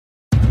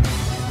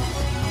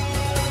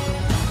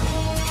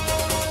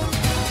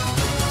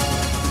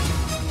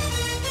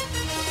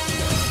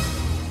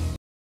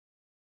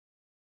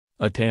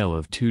A Tale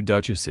of Two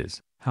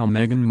Duchesses, How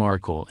Meghan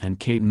Markle and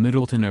Kate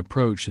Middleton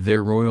Approach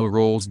Their Royal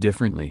Roles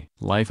Differently.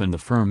 Life in the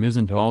firm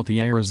isn't all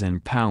tiaras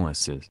and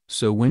palaces.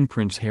 So when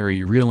Prince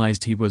Harry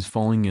realized he was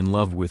falling in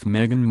love with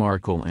Meghan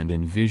Markle and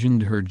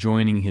envisioned her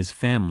joining his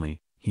family,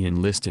 he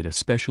enlisted a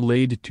special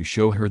aide to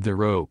show her the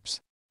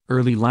ropes.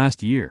 Early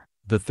last year,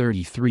 the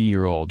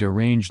 33-year-old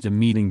arranged a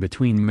meeting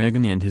between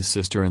Meghan and his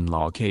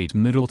sister-in-law Kate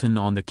Middleton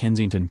on the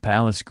Kensington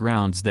Palace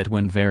grounds that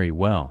went very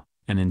well,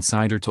 an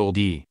insider told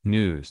E!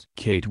 News.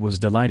 Kate was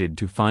delighted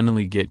to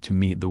finally get to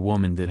meet the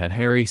woman that had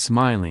Harry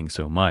smiling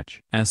so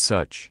much. As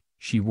such,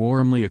 she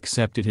warmly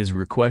accepted his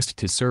request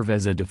to serve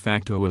as a de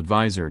facto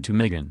advisor to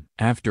Meghan.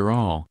 After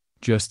all,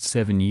 just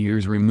 7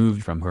 years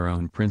removed from her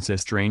own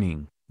princess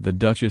training, the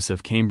Duchess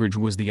of Cambridge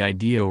was the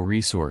ideal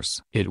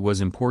resource. It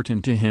was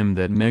important to him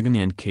that Meghan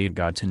and Kate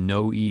got to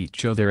know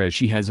each other, as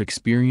she has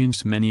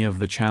experienced many of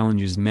the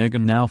challenges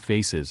Meghan now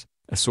faces,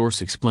 a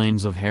source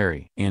explains of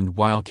Harry. And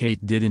while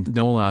Kate didn't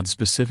dole out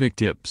specific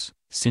tips,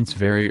 since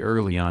very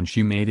early on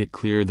she made it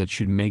clear that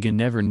should Meghan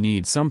ever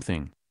need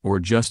something, or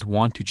just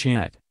want to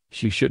chat,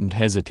 she shouldn't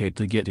hesitate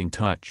to get in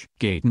touch.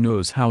 Kate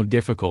knows how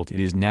difficult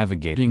it is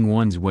navigating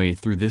one's way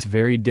through this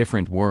very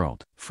different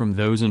world. From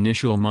those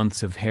initial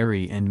months of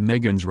Harry and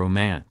Meghan's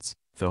romance,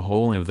 the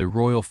whole of the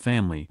royal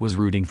family was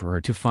rooting for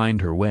her to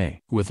find her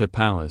way. With a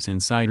palace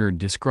insider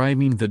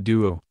describing the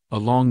duo,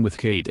 along with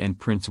Kate and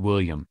Prince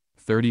William,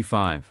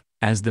 35,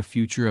 as the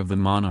future of the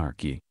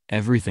monarchy,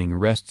 everything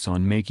rests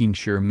on making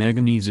sure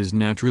Meghan eases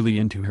naturally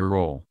into her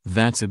role.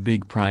 That's a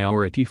big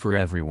priority for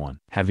everyone.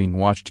 Having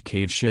watched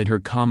Kate shed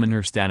her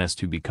commoner status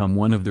to become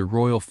one of the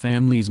royal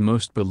family's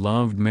most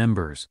beloved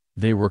members,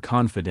 they were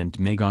confident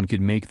Meghan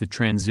could make the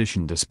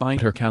transition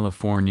despite her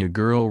California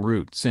girl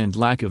roots and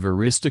lack of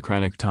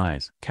aristocratic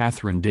ties.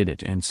 Catherine did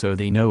it, and so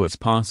they know it's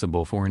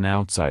possible for an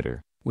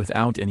outsider,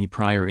 without any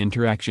prior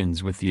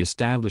interactions with the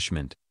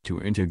establishment,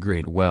 to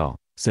integrate well,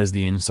 says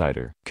the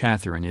insider.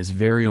 Catherine is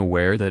very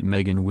aware that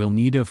Meghan will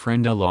need a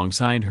friend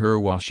alongside her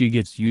while she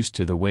gets used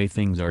to the way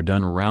things are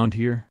done around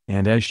here,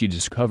 and as she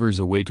discovers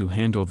a way to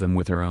handle them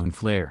with her own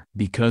flair.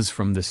 Because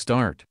from the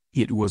start,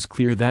 it was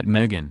clear that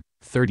Meghan,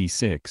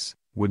 36,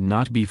 would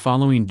not be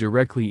following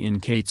directly in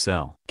Kate's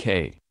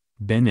L.K.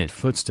 Bennett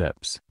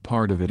footsteps.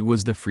 Part of it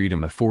was the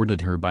freedom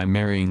afforded her by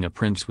marrying a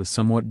prince with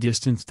somewhat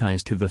distant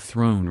ties to the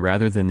throne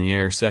rather than the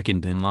heir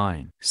second in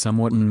line.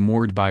 Somewhat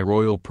unmoored by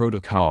royal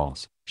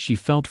protocols, she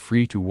felt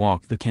free to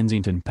walk the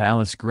Kensington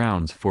Palace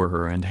grounds for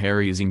her and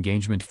Harry's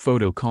engagement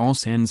photo call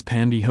sans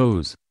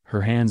pantyhose,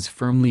 her hands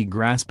firmly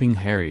grasping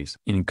Harry's.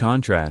 In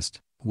contrast,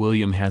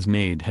 William has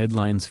made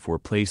headlines for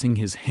placing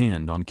his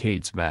hand on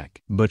Kate's back.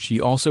 But she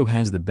also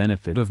has the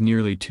benefit of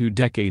nearly 2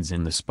 decades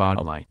in the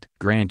spotlight.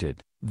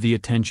 Granted, the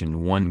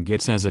attention one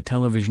gets as a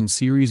television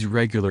series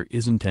regular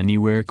isn't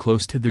anywhere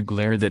close to the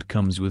glare that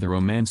comes with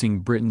romancing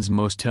Britain's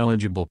most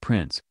eligible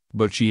prince,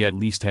 but she at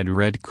least had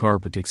red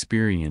carpet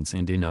experience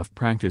and enough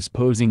practice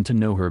posing to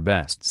know her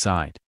best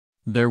side.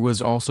 There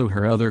was also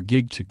her other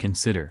gig to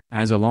consider.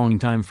 As a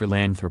longtime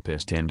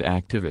philanthropist and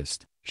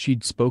activist,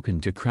 she'd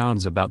spoken to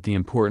crowds about the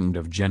importance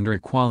of gender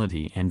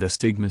equality and the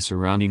stigma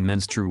surrounding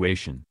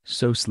menstruation.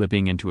 So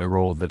slipping into a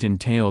role that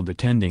entailed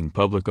attending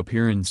public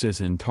appearances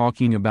and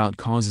talking about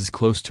causes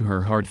close to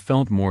her heart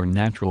felt more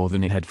natural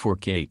than it had for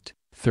Kate,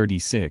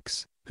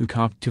 36, who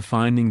copped to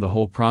finding the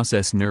whole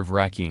process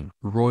nerve-wracking.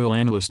 Royal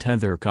analyst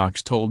Heather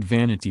Cox told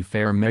Vanity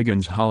Fair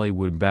Meghan's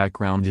Hollywood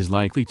background is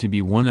likely to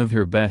be one of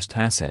her best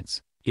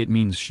assets. It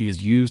means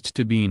she's used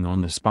to being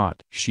on the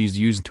spot. She's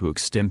used to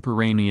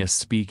extemporaneous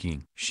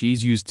speaking.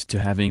 She's used to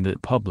having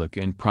that public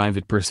and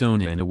private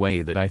persona in a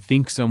way that I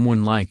think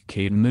someone like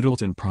Kate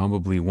Middleton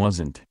probably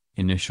wasn't,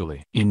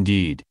 initially.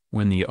 Indeed,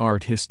 when the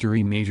art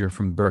history major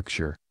from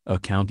Berkshire, a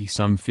county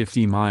some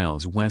 50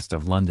 miles west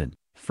of London,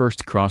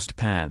 first crossed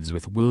paths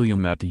with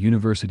William at the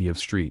University of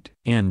St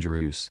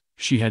Andrews,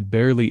 she had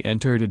barely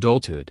entered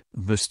adulthood.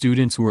 The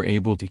students were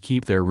able to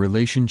keep their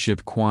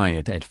relationship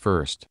quiet at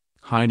first,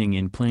 hiding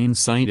in plain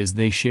sight as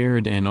they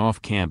shared an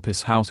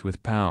off-campus house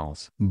with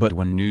pals. But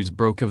when news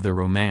broke of the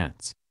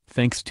romance,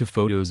 thanks to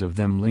photos of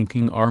them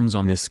linking arms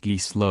on a ski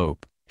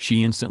slope,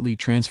 she instantly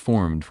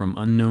transformed from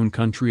unknown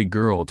country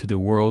girl to the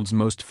world's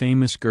most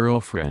famous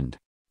girlfriend.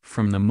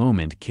 From the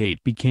moment Kate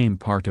became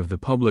part of the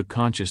public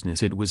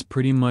consciousness, it was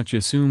pretty much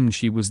assumed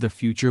she was the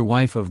future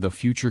wife of the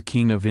future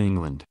King of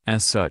England.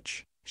 As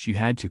such, she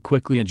had to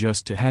quickly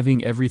adjust to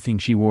having everything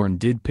she wore and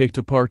did picked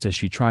apart as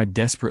she tried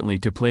desperately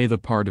to play the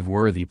part of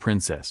worthy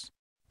princess.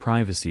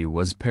 Privacy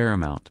was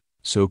paramount,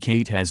 so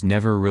Kate has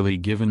never really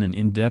given an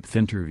in-depth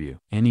interview.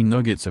 Any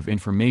nuggets of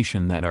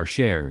information that are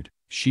shared,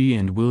 she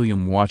and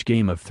William watch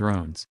Game of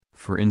Thrones,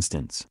 for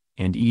instance,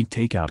 and eat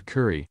takeout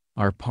curry,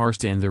 are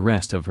parsed, and the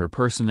rest of her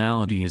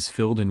personality is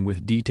filled in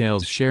with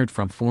details shared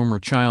from former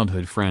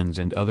childhood friends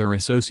and other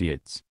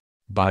associates.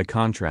 By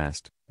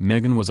contrast,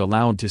 Meghan was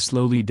allowed to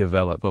slowly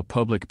develop a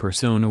public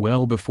persona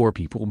well before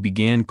people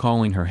began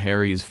calling her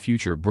Harry's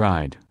future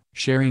bride.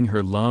 Sharing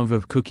her love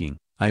of cooking,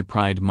 "I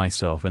pride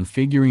myself in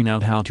figuring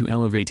out how to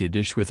elevate a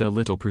dish with a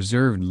little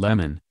preserved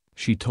lemon,"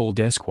 she told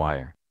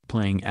Esquire,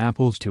 playing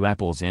apples to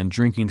apples and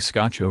drinking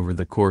scotch over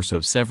the course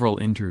of several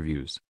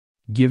interviews.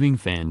 Giving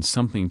fans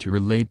something to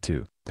relate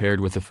to,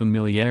 paired with a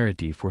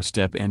familiarity for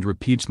step and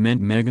repeats,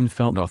 meant Meghan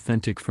felt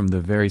authentic from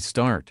the very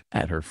start.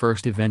 At her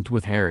first event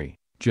with Harry,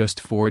 just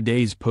 4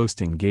 days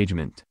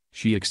post-engagement,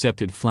 she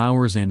accepted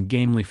flowers and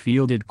gamely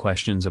fielded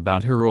questions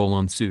about her role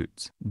on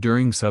Suits.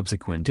 During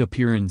subsequent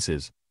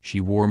appearances, she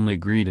warmly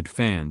greeted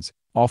fans,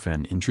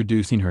 often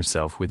introducing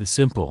herself with a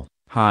simple,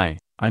 "Hi,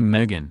 I'm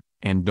Meghan,"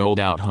 and doled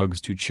out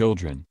hugs to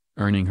children,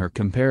 earning her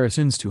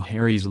comparisons to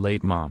Harry's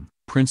late mom,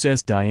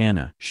 Princess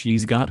Diana.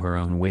 "She's got her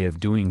own way of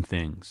doing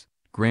things,"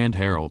 Grant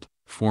Harold,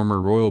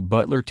 former royal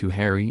butler to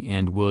Harry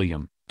and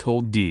William,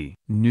 told D.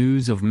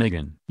 News of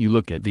Meghan. "You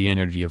look at the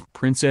energy of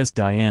Princess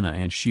Diana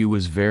and she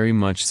was very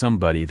much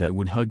somebody that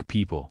would hug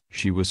people.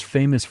 She was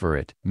famous for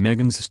it."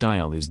 Meghan's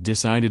style is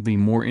decidedly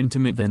more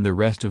intimate than the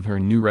rest of her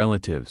new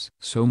relatives.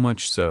 So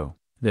much so,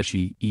 that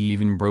she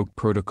even broke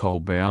protocol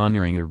by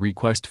honoring a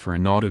request for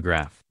an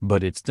autograph.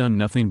 But it's done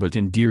nothing but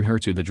endear her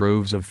to the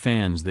droves of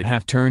fans that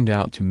have turned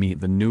out to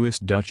meet the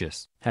newest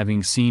Duchess.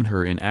 Having seen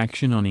her in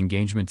action on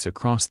engagements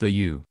across the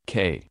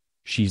UK,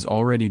 she's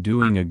already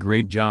doing a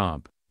great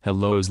job,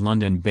 Hello's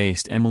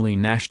London-based Emily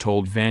Nash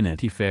told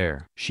Vanity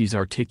Fair. "She's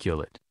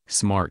articulate,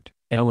 smart,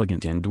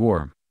 elegant and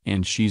warm,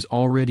 and she's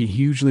already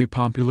hugely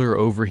popular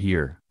over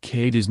here."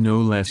 Kate is no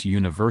less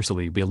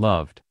universally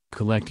beloved,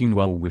 collecting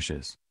well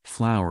wishes,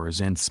 flowers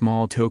and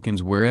small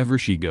tokens wherever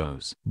she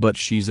goes. But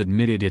she's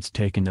admitted it's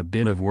taken a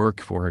bit of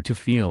work for her to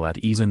feel at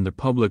ease in the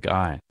public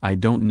eye. "I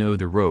don't know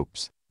the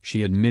ropes,"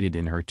 she admitted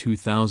in her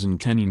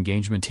 2010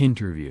 engagement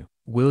interview.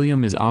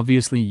 "William is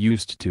obviously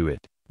used to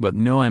it, but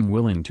no, I'm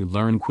willing to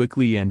learn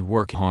quickly and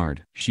work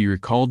hard." She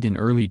recalled an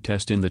early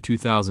test in the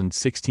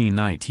 2016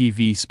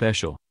 ITV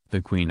special,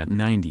 The Queen at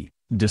 90,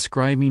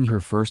 describing her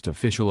first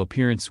official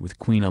appearance with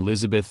Queen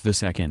Elizabeth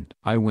II.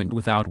 "I went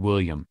without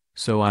William,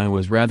 so I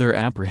was rather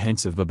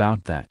apprehensive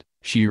about that,"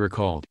 she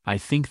recalled. "I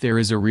think there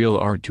is a real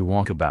art to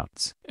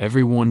walkabouts.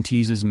 Everyone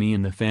teases me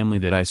in the family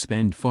that I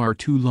spend far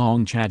too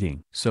long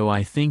chatting. So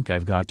I think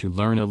I've got to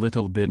learn a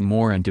little bit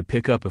more and to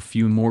pick up a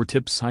few more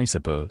tips, I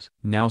suppose."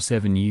 Now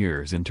 7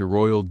 years into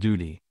royal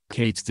duty,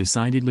 Kate's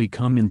decidedly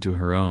come into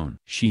her own.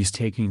 She's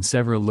taking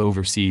several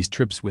overseas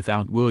trips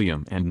without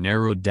William and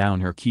narrowed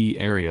down her key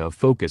area of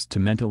focus to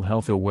mental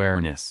health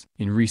awareness.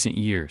 In recent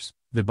years,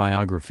 the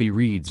biography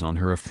reads on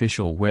her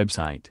official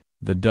website,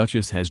 the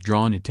Duchess has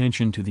drawn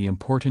attention to the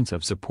importance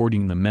of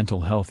supporting the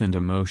mental health and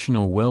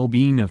emotional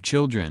well-being of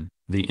children,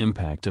 the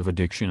impact of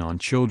addiction on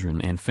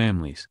children and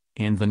families,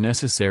 and the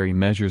necessary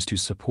measures to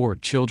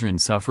support children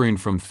suffering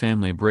from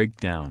family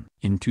breakdown.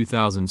 In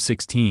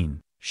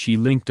 2016, she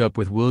linked up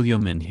with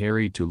William and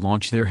Harry to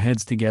launch their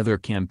Heads Together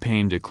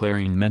campaign,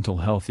 declaring mental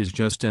health is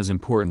just as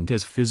important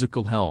as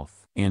physical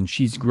health, and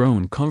she's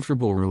grown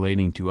comfortable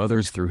relating to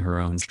others through her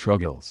own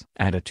struggles.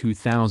 At a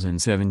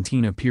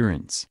 2017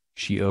 appearance,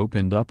 she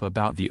opened up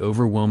about the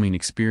overwhelming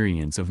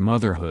experience of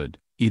motherhood.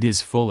 "It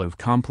is full of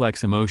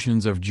complex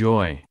emotions of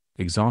joy,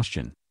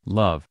 exhaustion,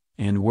 love,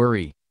 and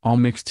worry, all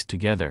mixed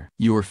together.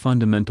 Your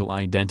fundamental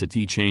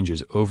identity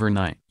changes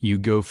overnight. You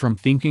go from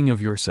thinking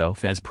of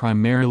yourself as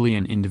primarily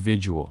an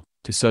individual,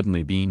 to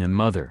suddenly being a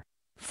mother,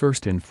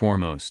 first and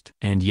foremost.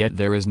 And yet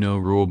there is no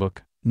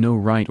rulebook, no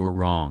right or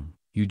wrong.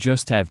 You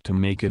just have to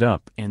make it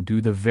up and do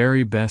the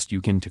very best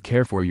you can to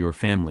care for your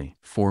family."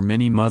 For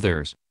many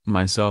mothers,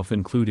 myself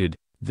included,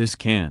 this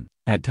can,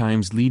 at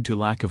times, lead to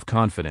lack of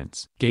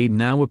confidence. Kate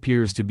now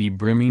appears to be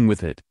brimming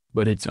with it,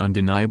 but it's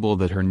undeniable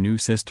that her new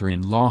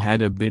sister-in-law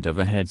had a bit of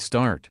a head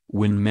start.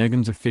 When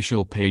Meghan's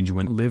official page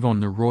went live on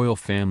the royal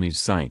family's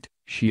site,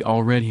 she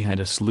already had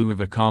a slew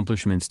of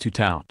accomplishments to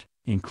tout,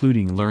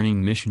 including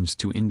learning missions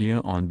to India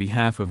on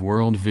behalf of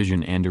World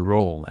Vision and a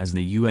role as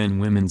the UN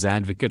Women's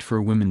Advocate for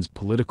women's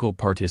political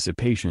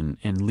participation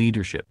and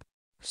leadership.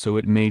 So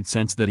it made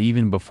sense that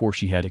even before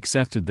she had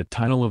accepted the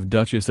title of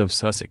Duchess of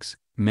Sussex,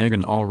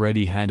 Meghan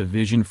already had a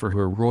vision for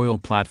her royal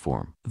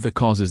platform. "The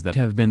causes that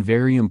have been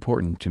very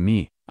important to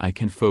me, I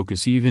can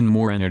focus even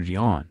more energy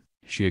on,"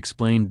 she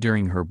explained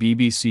during her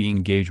BBC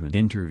engagement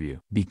interview.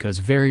 "Because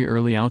very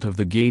early out of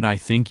the gate I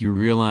think you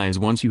realize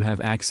once you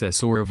have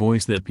access or a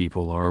voice that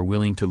people are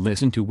willing to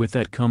listen to, with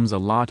that comes a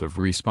lot of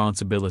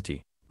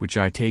responsibility, which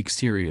I take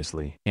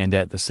seriously. And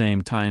at the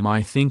same time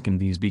I think in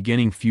these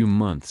beginning few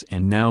months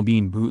and now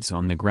being boots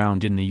on the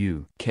ground in the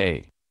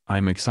UK,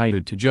 I'm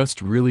excited to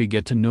just really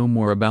get to know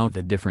more about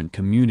the different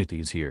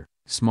communities here,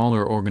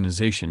 smaller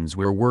organizations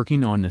we're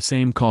working on the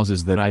same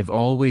causes that I've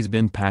always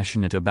been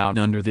passionate about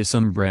under this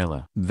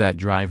umbrella." That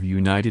drive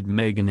united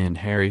Meghan and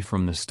Harry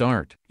from the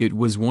start. "It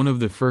was one of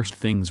the first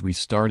things we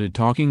started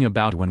talking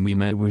about when we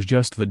met, was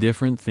just the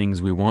different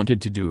things we wanted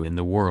to do in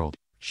the world,"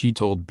 she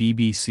told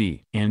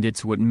BBC. And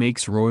it's what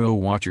makes royal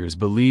watchers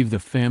believe the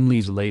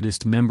family's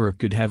latest member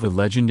could have a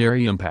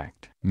legendary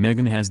impact.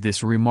 Meghan has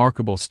this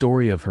remarkable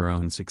story of her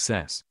own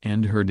success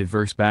and her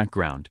diverse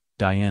background.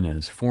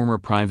 Diana's former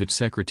private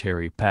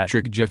secretary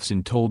Patrick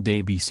Jeffson told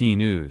ABC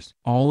News.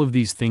 "All of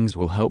these things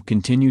will help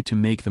continue to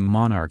make the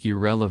monarchy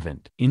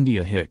relevant."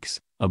 India Hicks,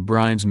 a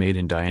bridesmaid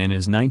in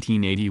Diana's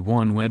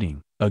 1981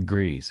 wedding,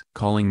 agrees.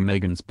 Calling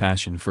Meghan's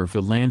passion for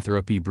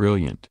philanthropy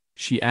brilliant,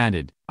 she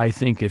added, "I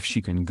think if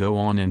she can go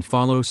on and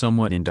follow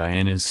somewhat in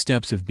Diana's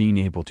steps of being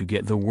able to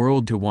get the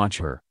world to watch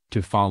her,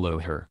 to follow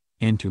her,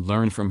 and to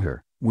learn from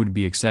her, would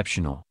be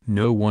exceptional."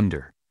 No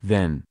wonder,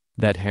 then,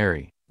 that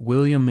Harry,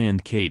 William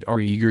and Kate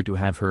are eager to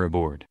have her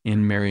aboard.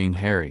 In marrying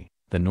Harry,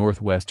 the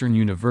Northwestern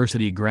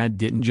University grad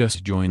didn't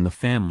just join the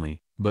family,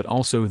 but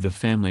also the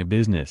family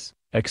business,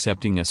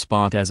 accepting a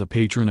spot as a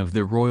patron of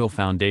the Royal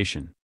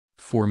Foundation.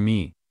 "For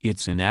me,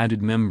 it's an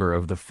added member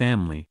of the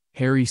family,"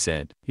 Harry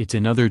said. "It's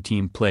another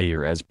team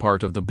player as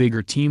part of the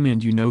bigger team,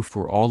 and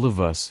for all of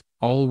us,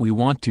 all we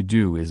want to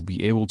do is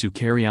be able to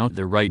carry out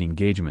the right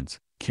engagements,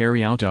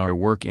 carry out our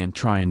work, and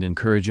try and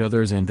encourage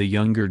others and the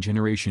younger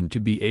generation to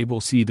be able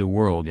to see the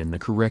world in the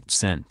correct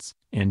sense.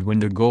 And when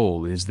the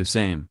goal is the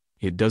same,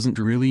 it doesn't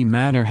really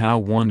matter how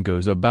one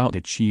goes about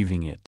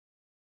achieving it."